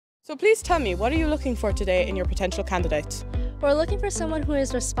So please tell me, what are you looking for today in your potential candidates? We're looking for someone who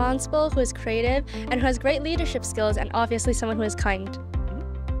is responsible, who is creative, and who has great leadership skills, and obviously someone who is kind.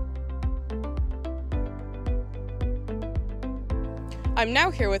 I'm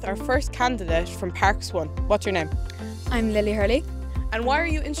now here with our first candidate from Parks 1. What's your name? I'm Lily Hurley. And why are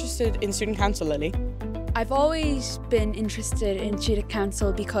you interested in Student Council, Lily? I've always been interested in Student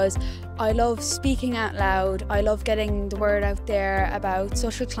Council because I love speaking out loud, I love getting the word out there about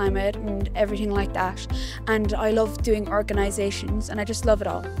social climate and everything like that, and I love doing organisations and I just love it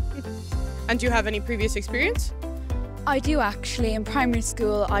all. And do you have any previous experience? I do actually. In primary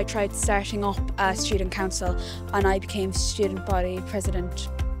school I tried starting up a Student Council and I became student body president.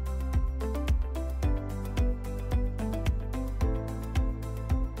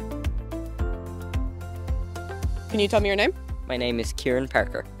 Can you tell me your name? My name is Kieran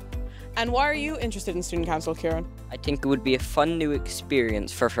Parker. And why are you interested in Student Council, Kieran? I think it would be a fun new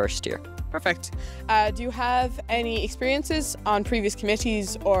experience for first year. Perfect. Do you have any experiences on previous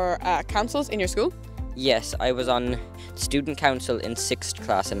committees or councils in your school? Yes, I was on student council in 6th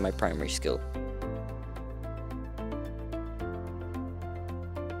class in my primary school.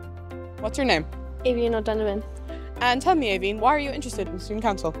 What's your name? Avian O'Donovan. And tell me, Aveen, why are you interested in Student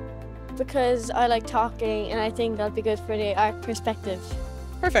Council? Because I like talking and I think that'll be good for the art perspective.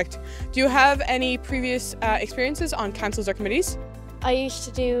 Perfect. Do you have any previous experiences on councils or committees? I used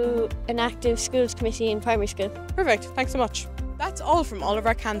to do an active schools committee in primary school. Perfect, thanks so much. That's all from all of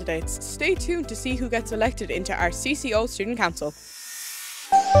our candidates. Stay tuned to see who gets elected into our CCO Student Council.